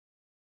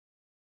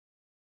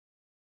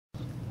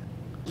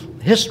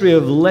history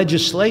of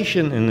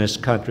legislation in this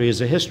country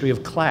is a history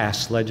of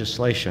class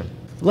legislation.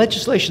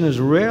 Legislation is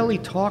rarely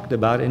talked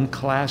about in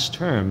class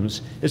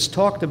terms. It's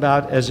talked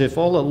about as if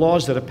all the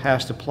laws that are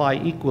passed apply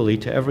equally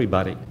to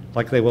everybody.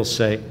 Like they will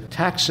say,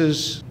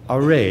 taxes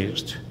are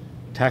raised,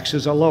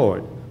 taxes are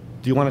lowered.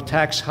 Do you want a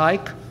tax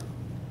hike,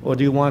 or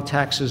do you want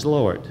taxes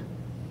lowered?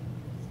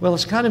 Well,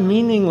 it's kind of a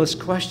meaningless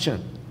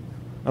question,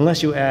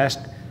 unless you ask,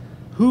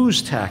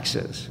 whose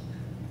taxes?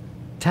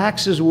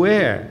 Taxes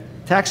where?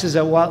 Taxes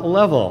at what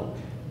level?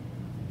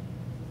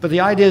 But the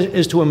idea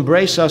is to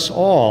embrace us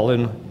all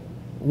in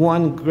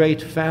one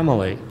great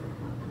family,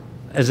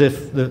 as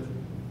if the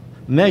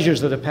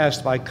measures that are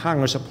passed by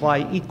Congress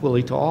apply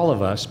equally to all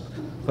of us,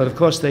 but of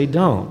course they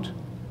don't.